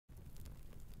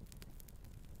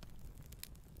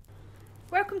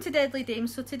Welcome to Deadly Dame.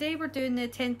 So today we're doing the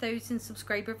 10,000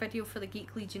 subscriber video for the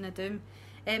Geek Legion of Doom.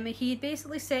 He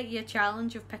basically set you a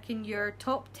challenge of picking your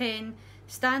top 10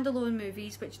 standalone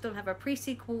movies which don't have a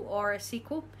pre-sequel or a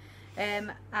sequel,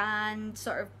 and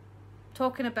sort of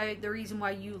talking about the reason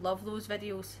why you love those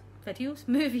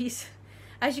movies.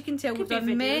 As you can tell, we've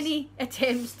done many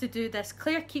attempts to do this.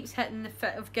 Claire keeps hitting the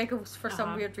fit of giggles for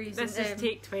some weird reason. This is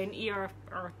take 20 or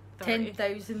 30.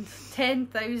 10,000.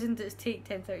 10,000 is take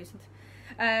 10,000.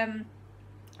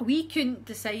 We couldn't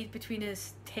decide between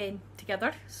us 10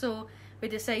 together, so we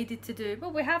decided to do,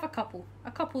 well, we have a couple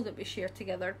that we share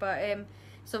together, but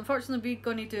so unfortunately we're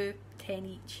going to do 10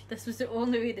 each. This was the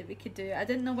only way that we could do it. I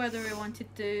didn't know whether we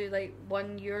wanted to do like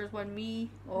one yours, one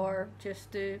me, or just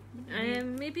do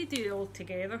maybe do it all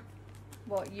together.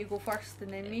 What, you go first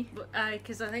and then me?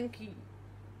 Because I think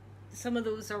some of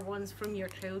those are ones from your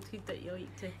childhood that you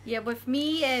like to. Yeah, with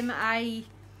me,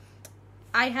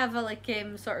 I have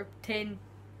a sort of 10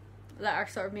 that are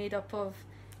sort of made up of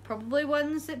probably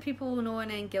ones that people will know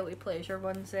and then guilty pleasure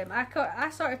ones. I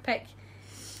sort of pick,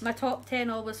 my top 10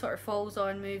 always sort of falls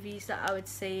on movies that I would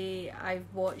say I've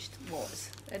watched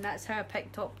lots, and that's how I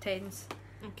pick top 10s.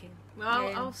 Okay,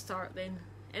 well I'll start then.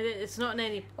 It's not in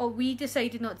any... Oh, we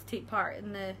decided not to take part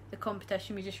in the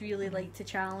competition. We just really liked the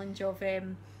challenge of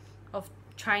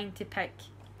trying to pick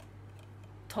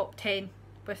top 10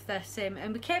 with this,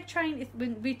 and we kept trying to,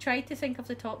 when we tried to think of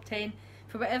the top 10,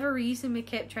 for whatever reason we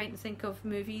kept trying to think of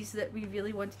movies that we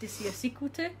really wanted to see a sequel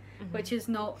to, which is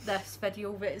not this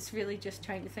video, but it's really just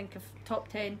trying to think of top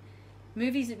 10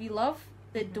 movies that we love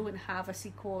that don't have a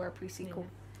sequel or a pre-sequel.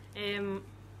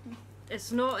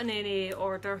 It's not in any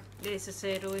order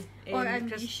necessarily. And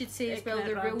you should say as well,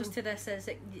 the rules to this is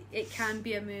it can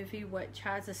be a movie which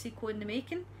has a sequel in the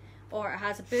making, or it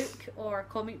has a book or a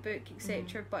comic book,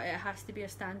 etc., but it has to be a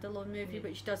standalone movie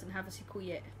which doesn't have a sequel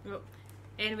yet. Well,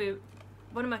 anyway,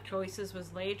 one of my choices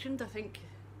was Legend. I think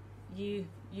you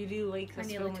really like this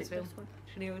film as well.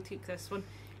 Chanel took this one.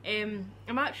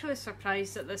 I'm actually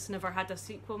surprised that this never had a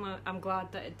sequel. I'm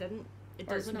glad that it didn't. It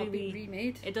doesn't really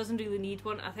remade. It doesn't really need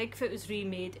one. I think if it was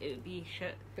remade, it would be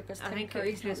shit. Because I think it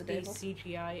would just be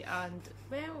CGI and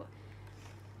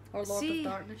or Lord of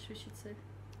Darkness, we should say.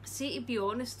 See, to be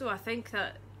honest though, I think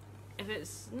that if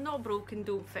it's not broken,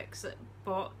 don't fix it.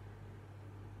 But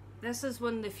this is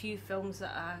one of the few films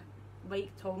that I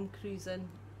like Tom Cruise in.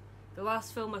 The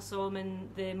last film I saw him in,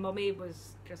 The Mummy,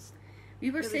 was just... We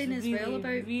were saying as well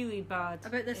about really bad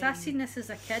about this. I seen this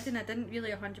as a kid and I didn't really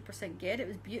 100% get it. It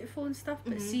was beautiful and stuff,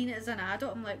 but seeing it as an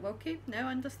adult, I'm like, well, okay, now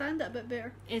I understand it a bit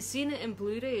better. And seeing it in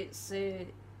Blu-ray, it's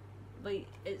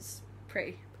it's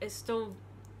pretty. It's still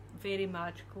very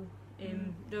magical.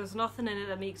 There's nothing in it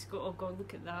that makes you go, oh god,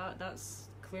 look at that. That's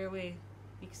clearly,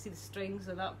 you can see the strings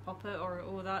of that puppet, or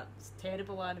oh, that's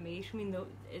terrible animation. I mean,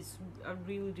 it's a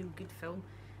really, really good film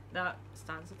that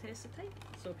stands the test of time.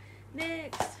 So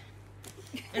next.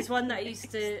 It's one that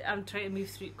I'm trying to move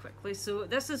through it quickly. So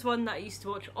this is one that I used to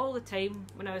watch all the time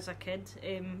when I was a kid.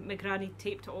 My granny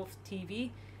taped it off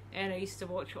TV and I used to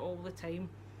watch it all the time.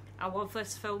 I love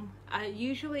this film.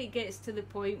 Usually it gets to the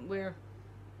point where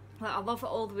I love it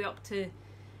all the way up to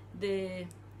the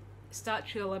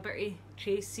Statue of Liberty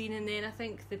chase scene, and then I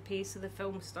think the pace of the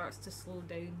film starts to slow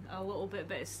down a little bit,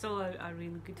 but it's still a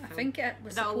really good film. I think it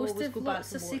was supposed to have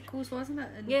lots of sequels, wasn't it?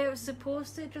 Yeah, it was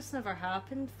supposed to, it just never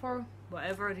happened for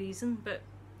whatever reason.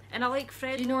 And I like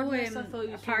Fred. Do you know, I thought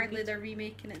he was apparently really they're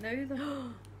remaking it now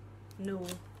though. No,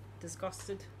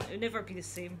 disgusted. It would never be the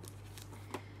same.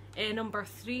 Number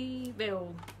 3,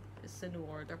 well, it's in no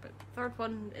order, but third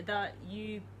one that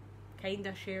you kind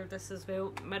of shared this as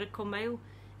well, Miracle Mile.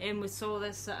 We saw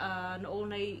this at an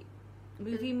all-night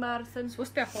movie marathon. It's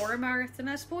supposed to be a horror marathon.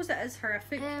 I suppose it is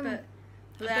horrific, but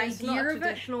the it's idea not a of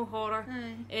traditional horror.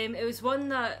 It was one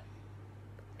that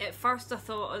at first I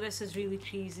thought, oh, this is really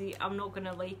cheesy, I'm not going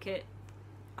to like it.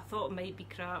 I thought it might be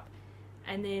crap,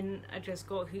 and then I just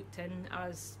got hooked in,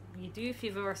 as you do if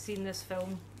you've ever seen this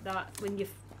film, that when you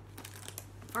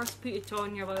first put it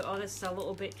on, you're like, oh, this is a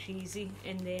little bit cheesy,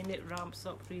 and then it ramps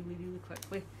up really, really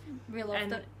quickly. We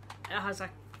loved it. It has a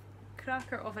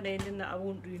cracker of an ending that I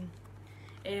won't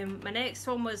ruin. My next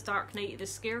one was Dark Knight of the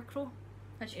Scarecrow.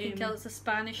 As you can tell, it's a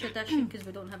Spanish edition because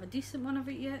we don't have a decent one of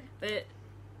it yet. But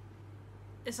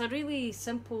it's a really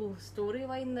simple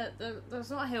storyline that there's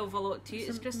not a hell of a lot to it.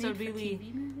 It's just a really...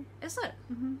 TV movie. Is it?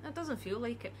 It doesn't feel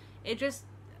like it. It just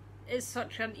is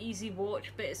such an easy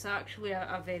watch, but it's actually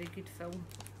a very good film.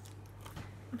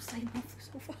 I'm sliding off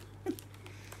the sofa.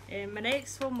 My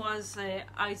next one was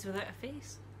Eyes Without a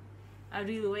Face. I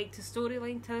really liked the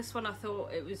storyline to this one. I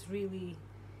thought it was really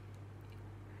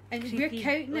and creepy, we're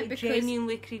counting it because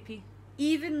genuinely creepy.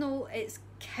 even though it's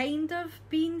kind of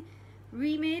been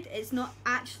remade, it's not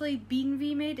actually been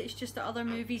remade. It's just that other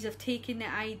movies have taken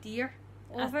the idea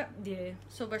of it. Yeah.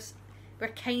 So we're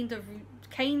kind of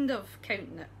counting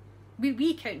it.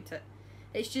 We count it.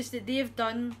 It's just that they've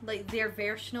done like their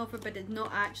version of it, but it's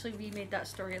not actually remade that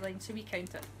storyline, so we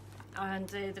count it. And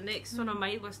the next one on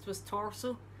my list was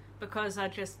Torso, because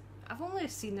I've only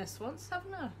seen this once,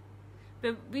 haven't I?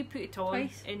 But we put it on,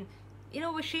 Twice. and you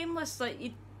know, with Shameless, like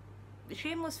the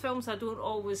Shameless films, I don't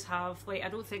always have, like, I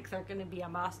don't think they're going to be a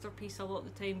masterpiece a lot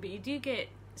of the time, but you do get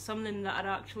some of them that are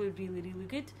actually really, really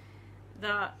good,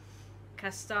 that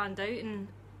kind of stand out, and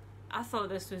I thought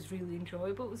this was really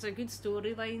enjoyable. It was a good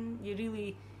storyline. You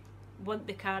really want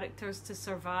the characters to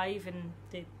survive, and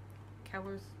the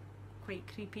killer's quite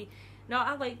creepy. No,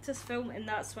 I liked this film, and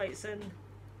that's why it's in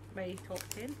my top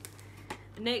 10.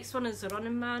 The next one is The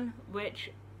Running Man,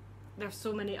 which there's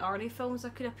so many Arnie films I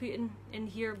could have put in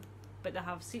here, but they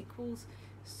have sequels.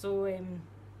 So,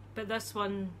 but this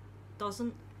one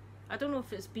doesn't. I don't know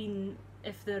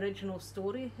if the original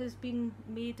story has been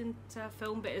made into a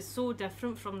film, but it's so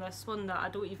different from this one that I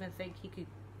don't even think he could.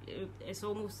 It's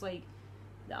almost like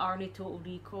the Arnie Total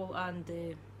Recall and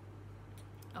the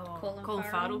Colin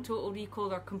Farrell Total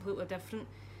Recall are completely different.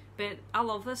 But I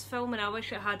love this film, and I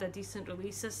wish it had a decent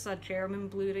release. This is a German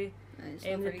Blu-ray.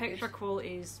 The picture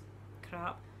quality is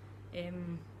crap.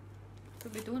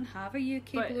 But we don't have a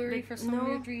UK Blu-ray for some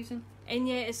weird reason. And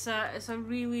yet it's a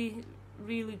really,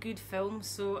 really good film,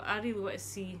 so I really want to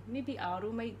see. Maybe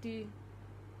Arrow might do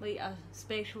like a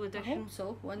special edition. I hope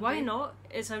so. Why not?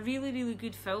 It's a really, really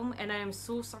good film, and I am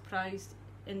so surprised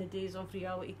in the days of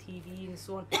reality TV and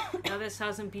so on. Now this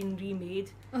hasn't been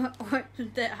remade.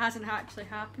 That hasn't actually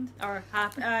happened. Or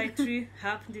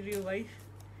happened in real life.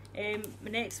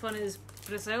 My next one is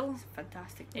Brazil. It's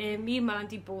fantastic. Me and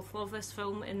Mandy both love this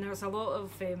film, and there's a lot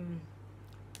of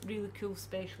really cool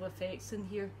special effects in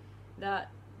here that,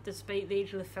 despite the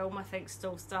age of the film, I think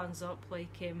still stands up.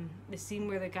 Like the scene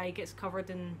where the guy gets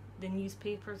covered in the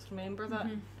newspapers, remember that?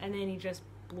 Mm-hmm. And then he just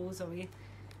blows away.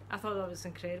 I thought that was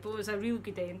incredible. It was a really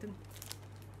good ending.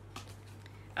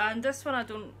 And this one, I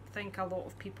don't think a lot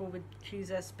of people would choose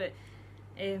this, but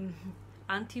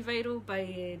Antiviral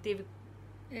by David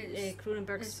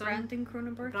Cronenberg's son. Brandon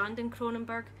Cronenberg. Brandon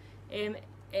Cronenberg. It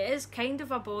is kind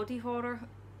of a body horror.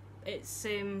 It's I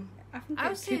think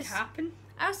it could happen.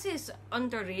 I would say it's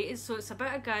underrated. So it's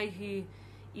about a guy who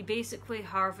he basically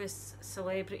harvests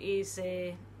celebrities'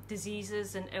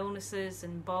 diseases and illnesses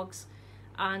and bugs,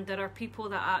 and there are people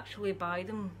that actually buy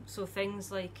them. So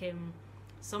things like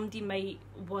somebody might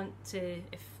want to,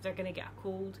 if they're going to get a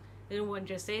cold, they don't want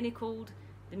just any cold,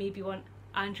 they maybe want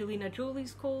Angelina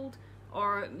Jolie's cold,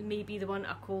 or maybe they want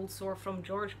a cold sore from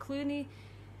George Clooney,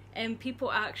 and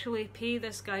people actually pay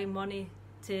this guy money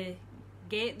to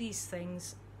get these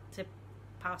things to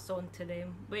pass on to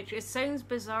them, which it sounds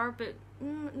bizarre, but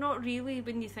not really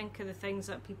when you think of the things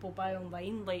that people buy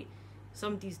online, like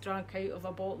somebody's drank out of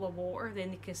a bottle of water,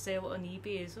 then they can sell it on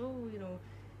eBay as,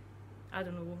 I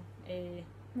don't know,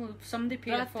 well, somebody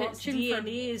paid Brad a fortune Pitt's for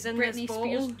DNA is in Britney this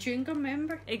Spears bottle. chewing gum,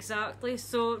 remember? Exactly,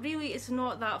 so really it's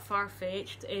not that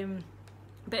far-fetched,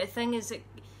 but the thing is that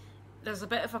there's a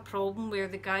bit of a problem where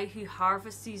the guy who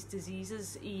harvests these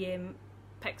diseases, he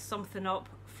picks something up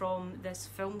from this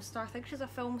film star, I think she's a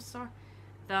film star,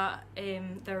 that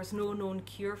there's no known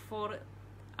cure for it,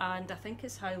 and I think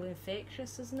it's highly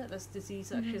infectious, isn't it, this disease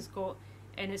that she's got,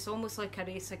 and it's almost like a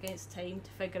race against time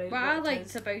to figure out what I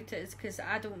liked about it is because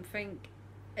I don't think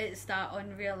it's that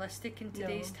unrealistic in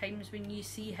today's times when you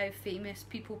see how famous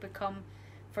people become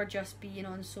for just being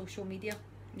on social media.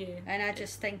 Yeah. And I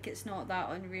just think it's not that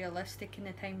unrealistic in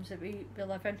the times that we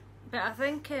live in. But I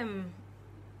think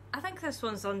this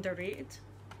one's underrated.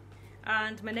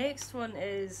 And my next one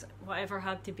is Whatever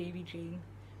Happened to Baby Jane.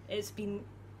 It's been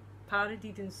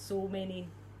parodied in so many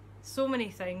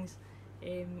things.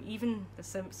 Even The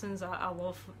Simpsons, I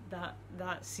love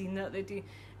that scene that they do.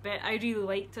 But I really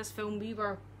liked this film. We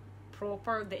were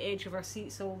proper the edge of our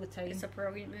seats all the time. It's a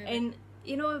brilliant movie. And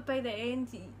you know, by the end,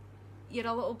 you're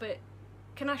a little bit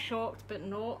kind of shocked, but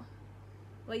not.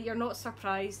 Like, you're not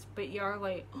surprised, but you're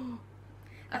like, oh.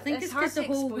 I think it's because the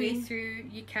whole way through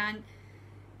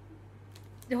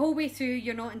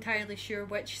you're not entirely sure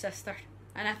which sister,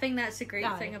 and I think that's the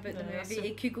great thing about the movie.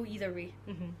 It could go either way.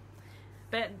 Mm-hmm.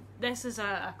 But this is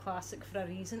a classic for a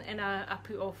reason, and I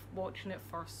put off watching it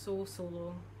for so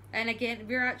long. And again,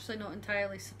 we're actually not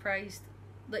entirely surprised,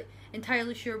 like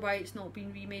entirely sure why it's not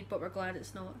been remade, but we're glad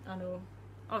it's not. I know.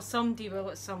 Or somebody will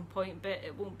at some point, but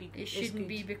it won't be. It shouldn't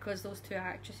be, because those two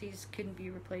actresses couldn't be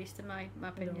replaced, in my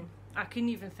opinion. No. I couldn't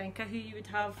even think of who you would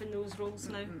have in those roles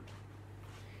now.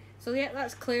 So yeah,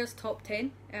 that's Claire's top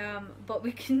 10. But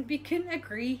we couldn't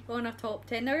agree on a top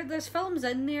 10. There's films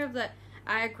in there that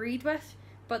I agreed with,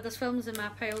 but there's films in my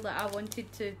pile that I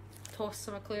wanted to toss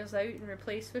some of Claire's out and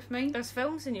replace with mine. There's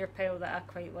films in your pile that I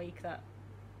quite like that.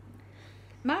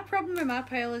 My problem with my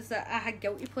pile is that I had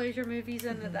guilty pleasure movies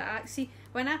in it that I see.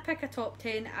 When I pick a top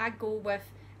 10, I go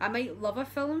with, I might love a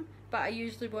film, but I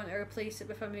usually want to replace it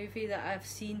with a movie that I've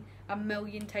seen a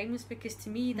million times, because to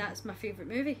me that's my favourite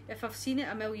movie. If I've seen it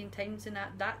a million times, then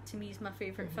that to me is my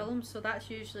favourite film. So that's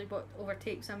usually what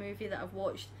overtakes a movie that I've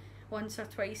watched once or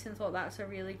twice and thought that's a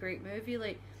really great movie.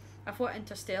 Like, I thought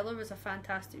Interstellar was a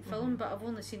fantastic film, but I've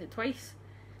only seen it twice.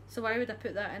 So why would I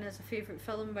put that in as a favourite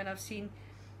film when I've seen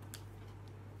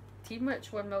Teen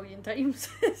Witch 1 million times?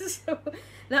 So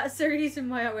that's the reason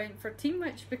why I went for Teen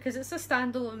Witch, because it's a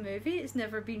standalone movie. It's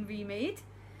never been remade.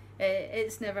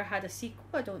 It's never had a sequel.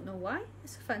 I don't know why.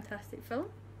 It's a fantastic film.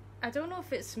 I don't know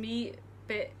if it's me,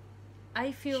 but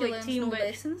I feel She like learns Teen no Witch.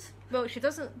 lessons. Well, she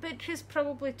doesn't, but she's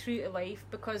probably true to life,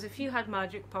 because if you had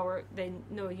magic power, then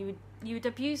no, you would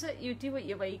abuse it. You'd do what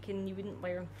you like, and you wouldn't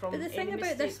learn from. But the thing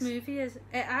about this movie is,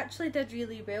 it actually did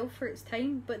really well for its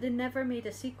time, but they never made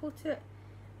a sequel to it.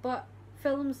 But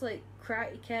films like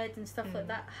Karate Kid and stuff like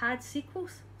that had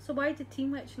sequels. So why did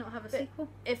Teen Witch not have a sequel?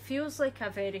 It feels like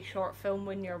a very short film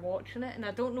when you're watching it, and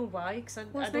I don't know why, because I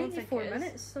Well, it's don't think 94 it is.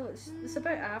 minutes, so it's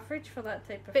about average for that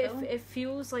type of But film. it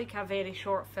feels like a very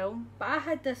short film. But I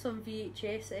had this on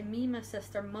VHS, and me and my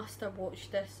sister must have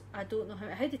watched this. I don't know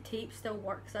how the tape still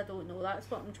works. I don't know. That's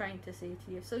what I'm trying to say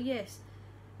to you. So yes,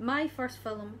 my first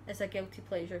film is a guilty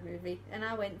pleasure movie, and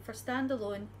I went for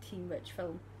standalone Teen Witch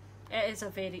film. It is a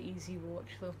very easy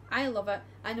watch, though. I love it.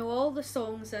 I know all the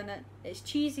songs in it. It's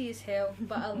cheesy as hell,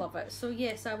 but I love it. So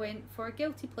yes, I went for a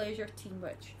guilty pleasure Teen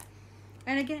Witch.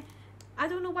 And again, I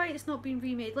don't know why it's not been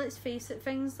remade. Let's face it,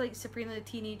 things like Sabrina the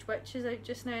Teenage Witch is out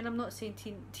just now, and I'm not saying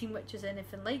Teen Witch is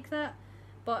anything like that,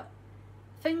 but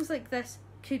things like this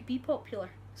could be popular.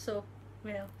 So,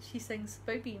 well, she sings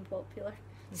about being popular.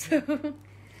 So,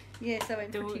 yes, I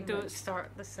went for Teen Don't Witch.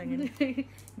 start the singing.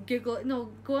 Google it. No,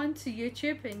 go onto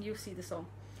YouTube and you'll see the song.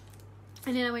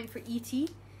 And then I went for E.T.,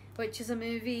 which is a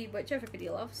movie which everybody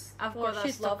loves. I've or got that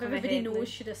should stuck love. in my Everybody head knows, now.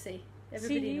 should I say?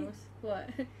 Everybody See? knows. What?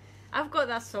 I've got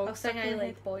that song. I'll sing stuck I in my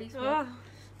Like head. Boys. Oh.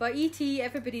 But E.T.,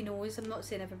 everybody knows. I'm not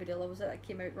saying everybody loves it. That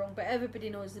came out wrong. But everybody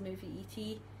knows the movie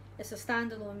E.T. It's a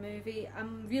standalone movie.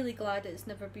 I'm really glad it's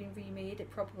never been remade.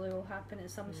 It probably will happen at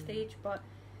some stage. But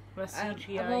With I'm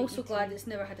CGI, also E.T.. glad it's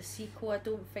never had a sequel. I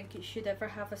don't think it should ever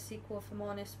have a sequel, if I'm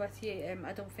honest with you.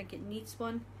 I don't think it needs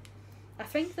one. I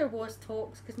think there was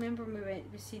talks, because remember when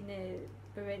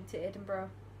we went to Edinburgh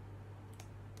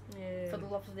for the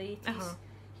Love of the 80s.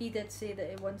 He did say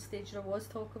that at one stage there was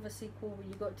talk of a sequel where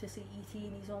you got to see E.T.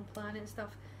 in his own planet and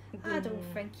stuff. I don't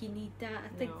think you need that.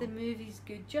 I think the movie's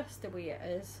good just the way it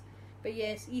is. But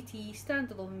yes, E.T.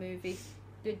 standalone movie,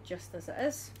 good just as it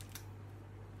is.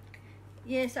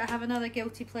 Yes, I have another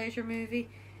guilty pleasure movie.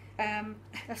 I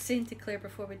was saying to Claire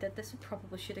before we did this, we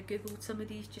probably should have googled some of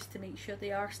these just to make sure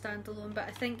they are standalone, but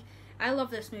I think I love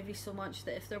this movie so much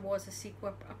that if there was a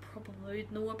sequel I probably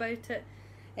would know about it.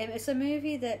 It's a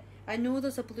movie that I know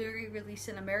there's a Blu-ray release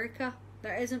in America.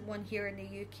 There isn't one here in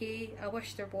the UK. I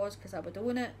wish there was, because I would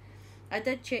own it. I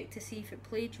did check to see if it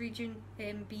played Region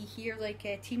B here, like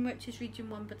Teen Witch is Region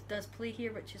 1, but it does play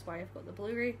here, which is why I've got the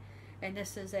Blu-ray. And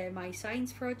this is my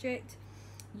science project.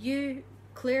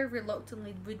 Claire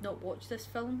reluctantly would not watch this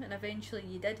film, and eventually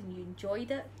you did, and you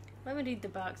enjoyed it. Let me read the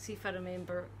back, see if I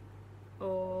remember.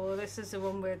 Oh, this is the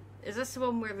one where... Is this the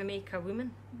one where they make a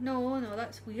woman? No,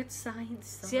 that's Weird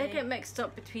Science. See, I get mixed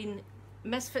up between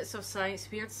Misfits of Science,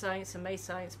 Weird Science, and My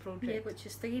Science Project. Yeah, which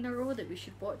is 3 in a row that we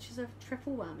should watch as a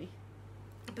triple whammy.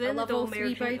 But then I love they all all 3,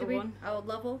 merge by the into way. one. I would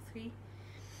love all 3.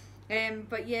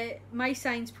 But yeah, My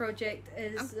Science Project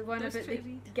is the one about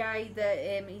the guy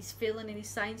that he's failing in his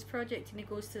science project, and he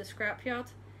goes to the scrapyard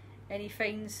and he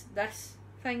finds this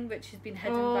thing which has been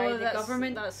hidden by the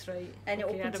government. That's right. And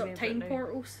Okay, it opens up time now.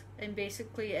 portals, and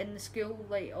basically in the school,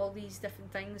 like all these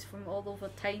different things from all over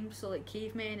time, so like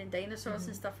cavemen and dinosaurs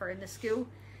and stuff are in the school,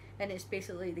 and it's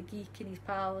basically the geek and his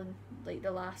pal and like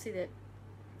the lassie that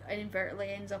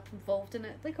inadvertently ends up involved in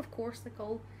it. Like, of course, like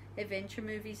all adventure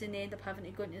movies, and they end up having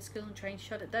to go into school and try and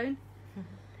shut it down.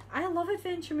 I love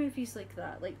adventure movies like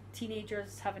that, like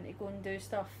teenagers having to go and do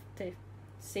stuff to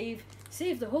save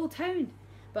the whole town.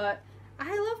 But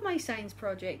I love My Science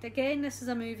Project. Again, this is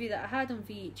a movie that I had on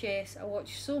VHS. I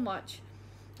watched so much.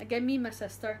 Again, me and my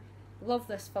sister love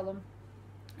this film.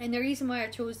 And the reason why I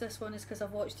chose this one is because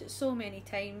I've watched it so many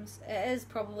times. It is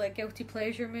probably a guilty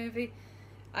pleasure movie.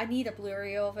 I need a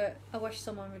Blu-ray of it. I wish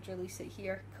someone would release it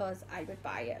here because I would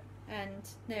buy it. And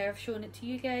now I've shown it to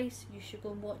you guys, you should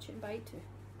go and watch it and buy it too.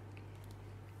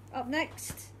 Up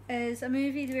next is a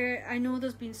movie where I know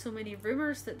there's been so many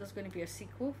rumours that there's going to be a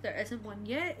sequel. There isn't one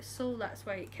yet, so that's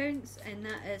why it counts, and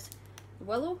that is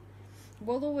Willow.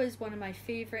 Willow is one of my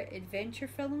favourite adventure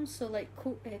films, so like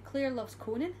Claire loves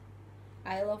Conan,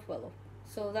 I love Willow.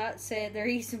 So that's the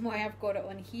reason why I've got it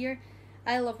on here.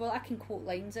 I love Willow. I can quote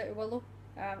lines out of Willow.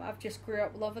 I've just grew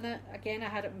up loving it. Again, I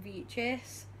had it on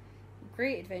VHS.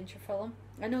 Great adventure film.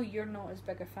 I know you're not as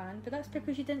big a fan, but that's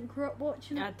because you didn't grow up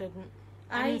watching it. I didn't.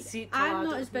 I'm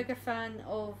not as big a fan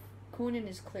of Conan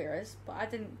as Claire is, but I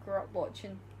didn't grow up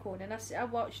watching Conan. I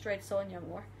watched Red Sonja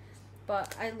more,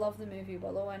 but I love the movie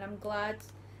Willow, and I'm glad.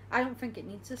 I don't think it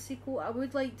needs a sequel. I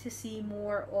would like to see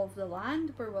more of the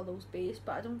land where Willow's based,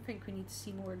 but I don't think we need to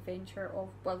see more adventure of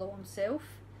Willow himself.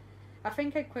 I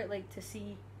think I'd quite like to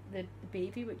see the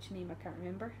baby, which name I can't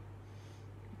remember.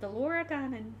 Delora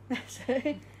Dannon.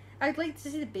 I'd like to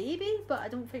see the baby, but I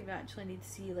don't think we actually need to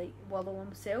see like Willow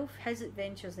himself. His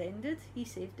adventures ended. He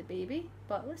saved the baby,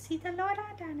 but let's see Delora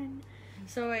Dannon.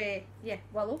 So yeah,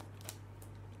 Willow.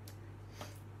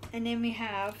 And then we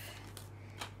have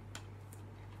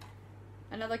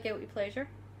another guilty pleasure,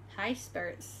 High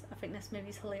Spirits. I think this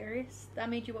movie's hilarious. I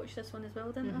made you watch this one as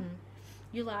well, didn't I?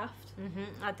 You laughed.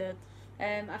 I did.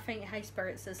 I think High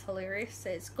Spirits is hilarious.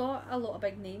 It's got a lot of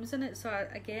big names in it, so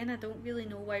I don't really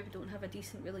know why we don't have a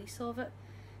decent release of it.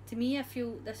 To me, I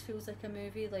feel this feels like a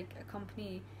movie, like a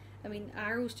company. I mean,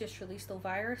 Arrow's just released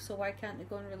Elvira, so why can't they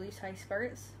go and release High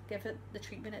Spirits? Give it the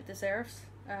treatment it deserves.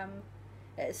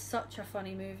 It is such a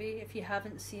funny movie. If you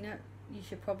haven't seen it, you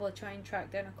should probably try and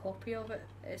track down a copy of it,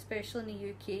 especially in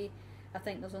the UK. I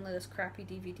think there's only this crappy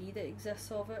DVD that exists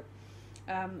of it.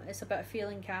 It's about a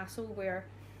failing castle where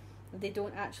they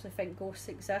don't actually think ghosts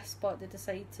exist, but they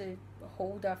decide to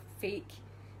hold a fake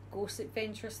ghost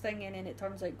adventures thing, and then it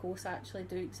turns out ghosts actually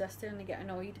do exist there, and they get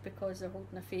annoyed because they're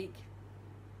holding a fake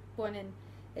one, and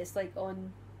it's like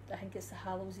on, I think it's the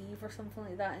Hallows Eve or something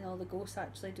like that, and all the ghosts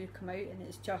actually do come out, and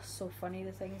it's just so funny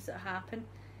the things that happen.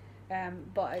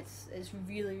 But it's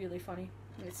really, really funny.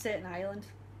 It's set in Ireland,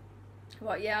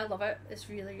 but yeah, I love it. It's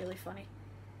really, really funny.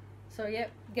 So yeah,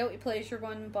 guilty pleasure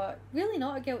one, but really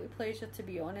not a guilty pleasure to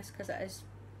be honest, because it is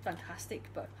fantastic.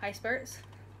 But High Spirits.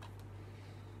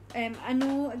 I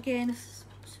know, again, this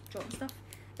is dropping stuff.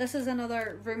 This is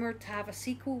another rumoured to have a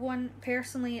sequel one.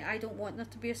 Personally, I don't want there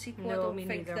to be a sequel. No, I don't me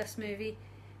think neither. this movie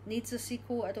needs a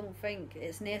sequel. I don't think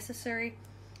it's necessary.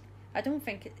 I don't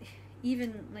think it,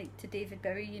 even like to David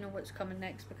Bowie, you know what's coming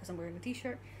next because I'm wearing a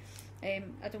t-shirt. I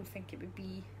don't think it would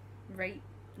be right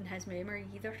in his memory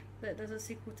either that there's a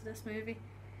sequel to this movie.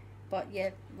 But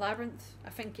yeah, Labyrinth, I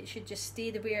think it should just stay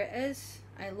the way it is.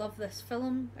 I love this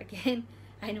film. Again,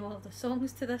 I know all the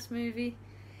songs to this movie.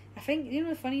 I think, you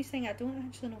know the funniest thing, I don't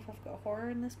actually know if I've got a horror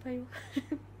in this pile.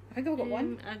 I think I've got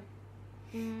one.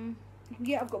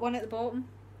 Yeah, I've got one at the bottom.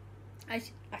 I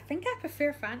think I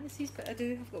prefer fantasies, but I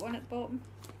do. I've got one at the bottom.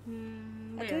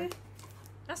 I do.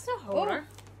 That's not horror.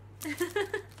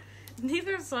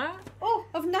 Neither's that. Oh,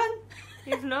 I've none.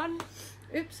 You've none.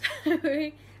 Oops.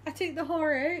 I took the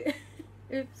horror out.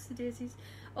 Oops, the daisies.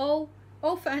 All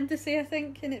fantasy, I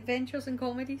think, and adventures and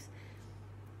comedies.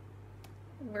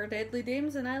 We're Deadly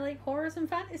Dames, and I like horrors and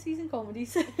fantasies and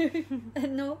comedies.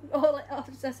 And no,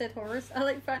 I said horrors. I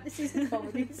like fantasies and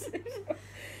comedies.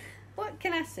 What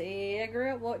can I say? I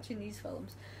grew up watching these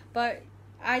films, but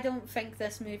I don't think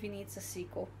this movie needs a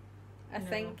sequel. I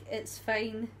think it's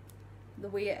fine the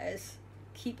way it is.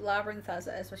 Keep Labyrinth as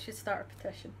it is. We should start a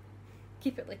petition.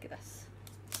 Keep it like this.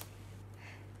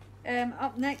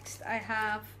 Up next, I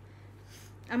have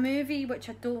a movie which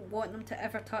I don't want them to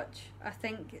ever touch. I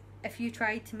think if you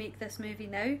tried to make this movie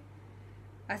now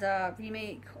as a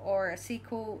remake or a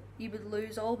sequel, you would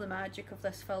lose all the magic of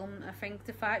this film. I think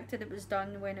the fact that it was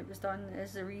done when it was done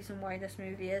is the reason why this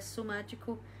movie is so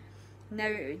magical. Now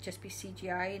it would just be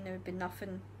CGI, and there would be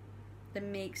nothing that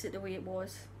makes it the way it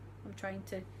was. I'm trying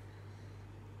to,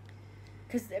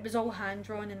 because it was all hand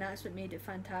drawn, and that's what made it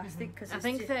fantastic. Cause I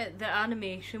think that the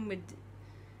animation would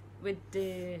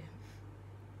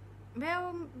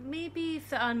well, maybe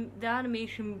if the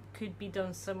animation could be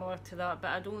done similar to that, but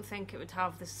I don't think it would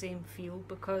have the same feel,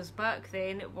 because back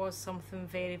then it was something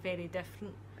very, very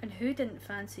different. And who didn't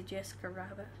fancy Jessica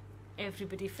Rabbit?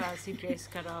 Everybody fancied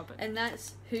Jessica Rabbit. And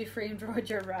that's Who Framed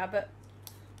Roger Rabbit.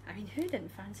 I mean, who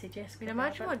didn't fancy Jessica Rabbit?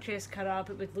 Imagine what Jessica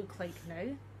Rabbit would look like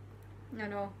now. I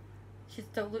know. She'd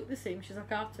still look the same. She's a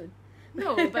cartoon.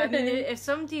 No, but I mean, if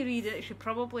somebody read it, it should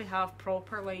probably have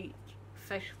proper, like,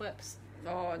 fish lips.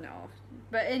 Oh no.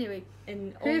 But anyway,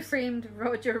 And Who Framed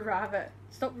Roger Rabbit?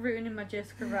 Stop ruining my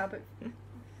Jessica Rabbit,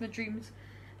 my dreams.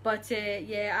 But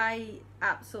yeah, I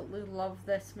absolutely love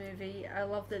this movie. I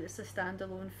love that it's a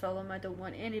standalone film. I don't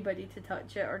want anybody to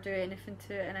touch it or do anything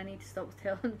to it, and I need to stop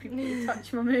telling people to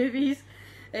touch my movies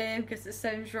because it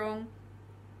sounds wrong.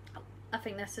 I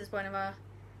think this is one of my...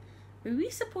 Were we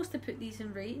supposed to put these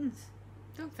in ratings?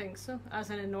 Don't think so. As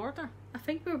in order? I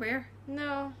think we were.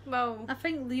 No, well... I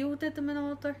think Leo did them in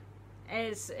order.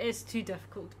 It's too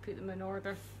difficult to put them in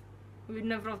order. We'd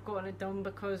never have gotten it done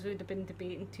because we'd have been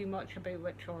debating too much about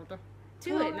which order.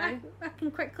 Too late now. I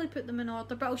can quickly put them in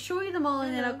order, but I'll show you them all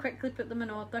and then I'll quickly put them in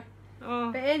order.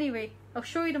 Oh. But anyway, I'll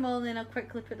show you them all and then I'll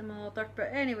quickly put them in order. But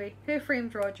anyway, Who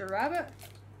Framed Roger Rabbit?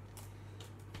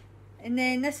 And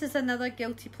then this is another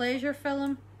guilty pleasure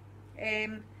film.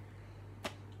 I'm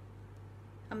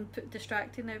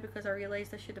distracted now because I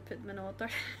realised I should have put them in order.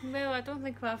 Well, I don't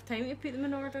think we'll have time to put them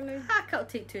in order now. It'll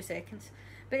take 2 seconds.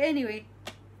 But anyway,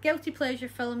 guilty pleasure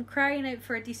film, crying out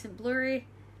for a decent Blu-ray.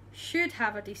 Should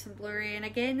have a decent Blu-ray, and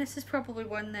again, this is probably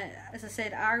one that, as I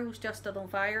said, Arrow's just on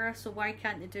Elvira, so why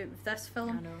can't they do it with this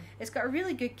film? I know. It's got a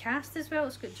really good cast as well.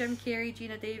 It's got Jim Carrey,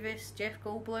 Gina Davis, Jeff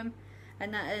Goldblum,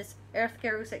 and that is Earth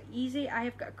Girls Like Easy. I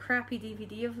have got a crappy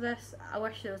DVD of this. I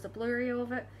wish there was a Blu-ray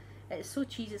of it. It's so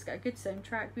cheesy. It's got a good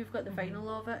soundtrack. We've got the vinyl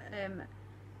of it.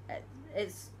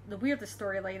 It's the weirdest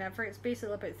storyline ever. It's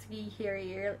basically about 3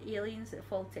 hairy aliens that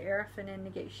fall to Earth and then they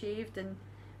get shaved and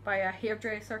by a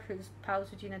hairdresser who's pals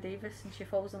with Gina Davis, and she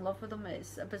falls in love with him.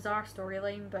 It's a bizarre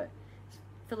storyline, but it's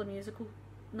full of musical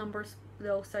numbers. They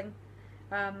all sing.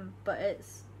 But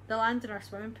it's they land in our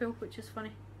swimming pool, which is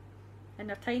funny. And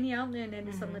they're tiny, aren't they? And then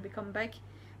they suddenly become big.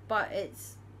 But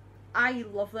I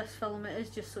love this film. It is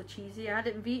just so cheesy. I had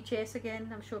it in VHS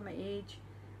again. I'm showing my age.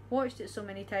 Watched it so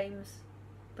many times.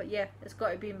 But yeah, it's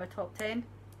got to be in my top 10.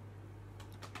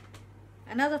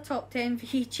 Another top 10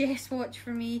 VHS watch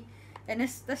for me. And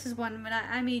this is one when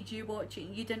I made you watch it.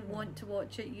 You didn't want to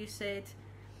watch it. You said,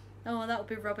 "Oh, that'll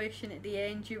be rubbish." And at the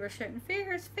end, you were shouting,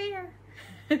 "Fair is fair."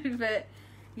 But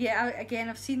yeah,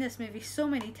 I've seen this movie so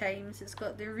many times. It's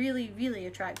got the really, really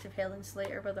attractive Helen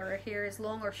Slater, whether her hair is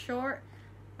long or short.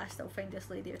 I still find this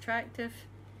lady attractive.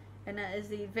 And that is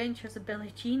The Adventures of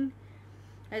Billie Jean.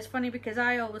 It's funny because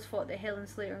I always thought that Helen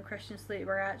Slater and Christian Slater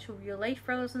were actual real life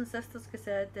brothers and sisters because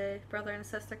they had the brother and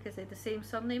sister because they had the same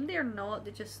surname. They're not.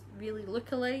 They just really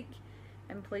look alike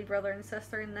and play brother and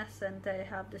sister in this, and they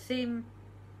have the same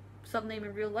surname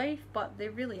in real life, but they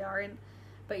really aren't.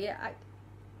 But yeah,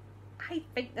 I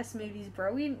think this movie's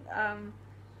brilliant.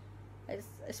 It's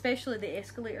especially the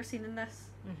escalator scene in this.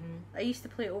 I used to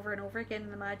play it over and over again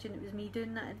and imagine it was me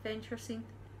doing that adventure scene.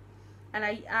 And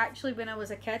I actually, when I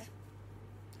was a kid,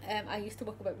 I used to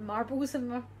walk about marbles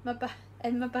in my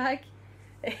bag,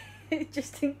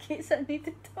 just in case I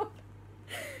needed them.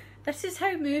 This is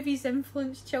how movies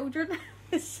influence children.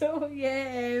 So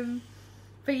yeah,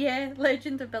 but yeah,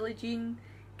 Legend of Billie Jean,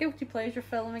 guilty pleasure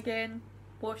film again.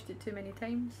 Watched it too many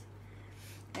times.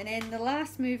 And then the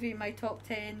last movie in my top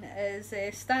 10 is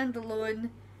standalone,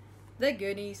 The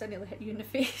Goonies. I nearly hit you in the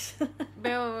face.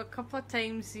 Well, a couple of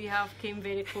times you have came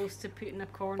very close to putting a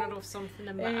corner of something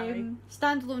in my eye.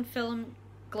 Standalone film.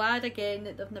 Glad again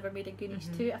that they've never made a Goonies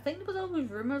 2. I think there was always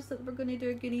rumours that they were going to do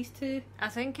a Goonies 2. I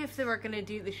think if they were going to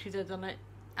do it, they should have done it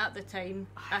at the time.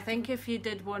 I think if you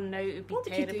did one now, it would be what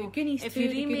terrible. Would you do? Goonies if 2, you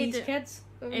the remade Goonies it, kids?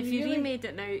 If you remade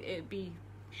it now, it would be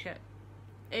shit.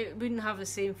 It wouldn't have the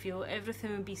same feel.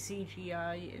 Everything would be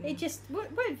CGI. And it just what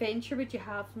adventure would you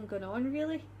have them going on,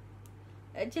 really?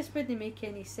 It just wouldn't make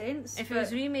any sense. If it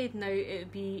was remade now, it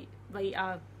would be like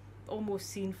a almost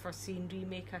scene for scene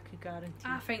remake, I could guarantee.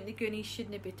 I think the Goonies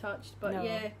shouldn't be touched, but no.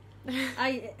 yeah.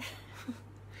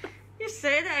 You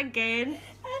said it again.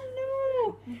 I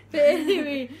know. But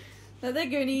anyway, now the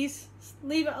Goonies,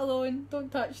 leave it alone.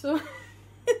 Don't touch them.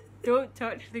 Don't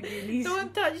touch the Goonies.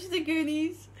 Don't touch the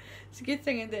Goonies. It's a good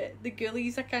thing that the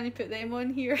Ghoulies, I can't put them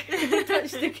on here. Don't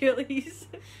touch the Ghoulies.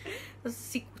 There's a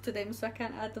sequel to them, so I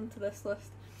can't add them to this list.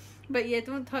 But yeah,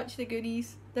 don't touch the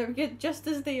Goonies. They're good just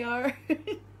as they are.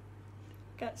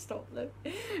 Can't stop them.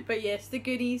 But yes, the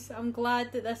Goonies. I'm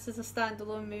glad that this is a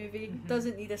standalone movie.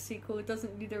 Doesn't need a sequel.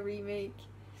 Doesn't need a remake.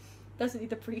 Doesn't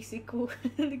need a pre-sequel.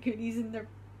 The Goonies in their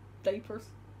diapers.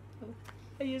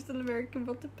 I used an American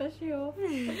word to piss you off.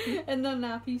 And their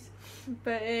nappies.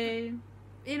 But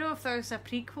you know, if there's a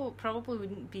prequel, it probably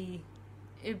wouldn't be.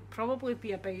 It'd probably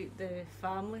be about the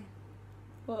family.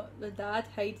 What, the dad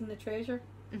hiding the treasure?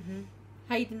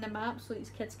 Hiding the map so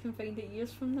his kids can find it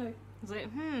years from now. It's like,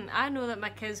 I know that my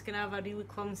kid's gonna have a really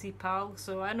clumsy pal,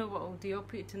 so I know what I'll do. I'll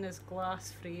put it in this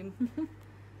glass frame.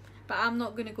 But I'm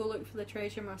not going to go look for the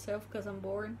treasure myself because I'm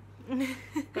boring.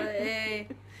 But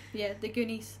yeah, the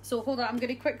Goonies. So hold on, I'm going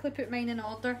to quickly put mine in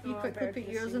order. You quickly put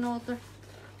yours in order.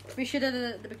 We should have did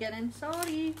it at the beginning.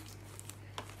 Sorry.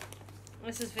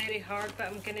 This is very hard, but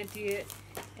I'm going to do it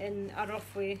in a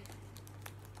rough way.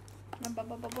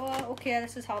 Okay,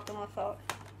 this is harder than I thought.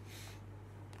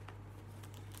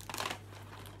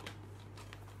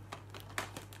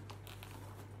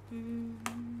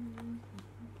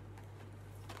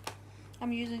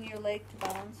 I'm using your leg to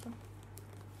balance them.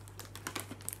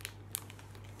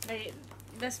 Right,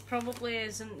 this probably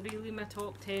isn't really my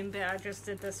top 10, but I just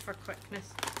did this for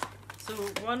quickness. So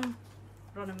 1,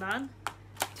 Running Man.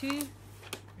 2,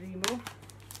 Remo.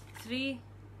 3,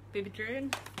 Baby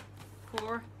Dragon.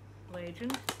 4,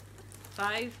 Legend.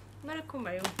 5, Miracle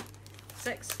Mile.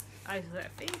 6, Eyes Without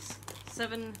a Face.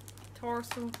 7,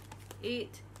 Torso.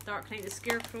 8, Dark Knight the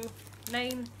Scarecrow.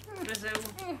 9, Brazil.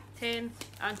 10,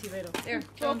 Antiviral. There,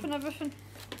 dropping everything.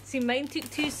 See, mine took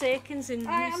 2 seconds and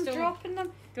I'm dropping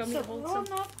them. Do you want me to hold some?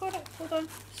 No, I've got it. Hold on.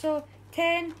 So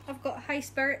 10, I've got High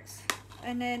Spirits,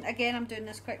 and then again I'm doing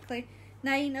this quickly.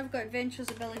 9, I've got Adventures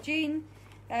of Billie Jean.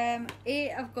 8,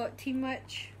 I've got Teen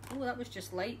Witch. Oh, that was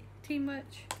just light. Teen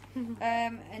Witch.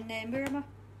 And then where am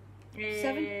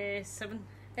I?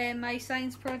 7. My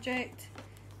Science Project.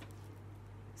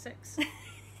 6.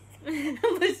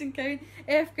 I wasn't counting.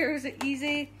 F Girls Are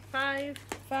Easy. 5.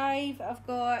 I've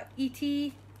got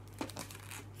E.T.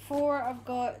 4, I've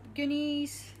got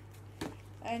Goonies.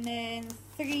 And then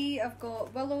 3, I've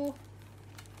got Willow.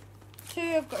 2,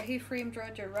 I've got Who Framed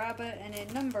Roger Rabbit. And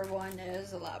then number 1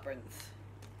 is Labyrinth.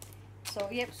 So,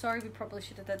 yep, sorry, we probably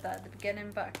should have did that at the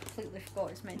beginning, but I completely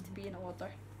forgot it's meant to be in order.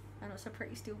 And it's a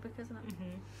pretty steelbook, isn't it?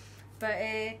 But,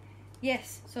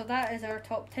 yes, so that is our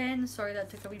top 10. Sorry that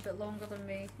took a wee bit longer than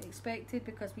we expected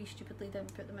because we stupidly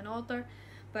didn't put them in order.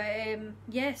 But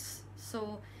yes,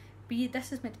 so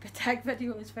this is meant to be a tag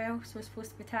video as well, so we're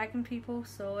supposed to be tagging people.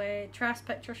 So Trash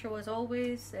Picture Show as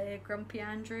always, Grumpy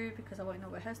Andrew, because I want to know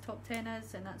what his top 10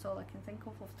 is, and that's all I can think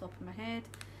of off the top of my head.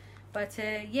 But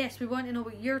yes, we want to know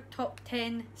what your top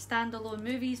 10 standalone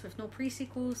movies with no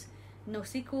pre-sequels, no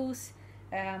sequels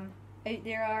out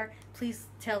there are. Please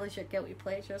tell us your guilty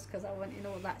pleasures, because I want to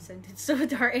know. That sounded so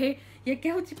dirty. Your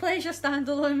guilty pleasure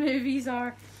standalone movies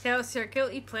are. Tell us your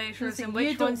guilty pleasures and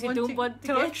which ones you don't want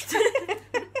touched.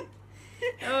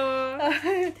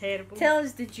 Oh, terrible. Tell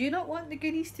us, did you not want the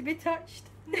Goonies to be touched?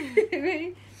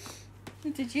 Right?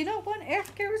 Did you not want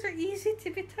Earth Girls Are Easy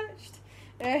to be touched?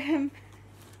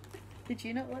 Did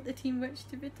you not want the Teen Witch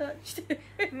to be touched?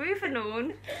 Moving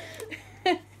on.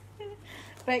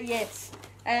 But yes,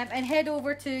 and head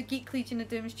over to Geek Legion of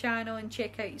Doom's channel and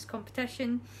check out his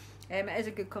competition. It is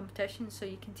a good competition, so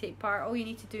you can take part. All you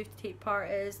need to do to take part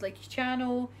is like his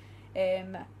channel,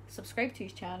 subscribe to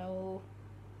his channel,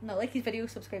 not like his video,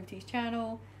 subscribe to his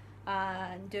channel,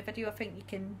 and do a video. I think you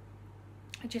can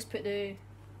just put the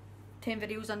 10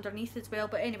 videos underneath as well.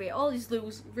 But anyway, all these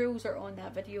rules are on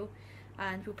that video,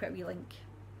 and we'll put a wee link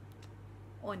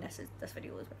on this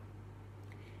video as well.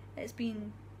 It's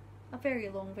been a very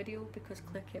long video because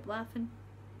Claire kept laughing.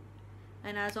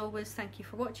 And as always, thank you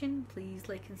for watching. Please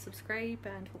like and subscribe,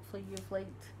 and hopefully you've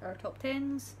liked our top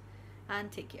 10s,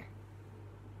 and take care.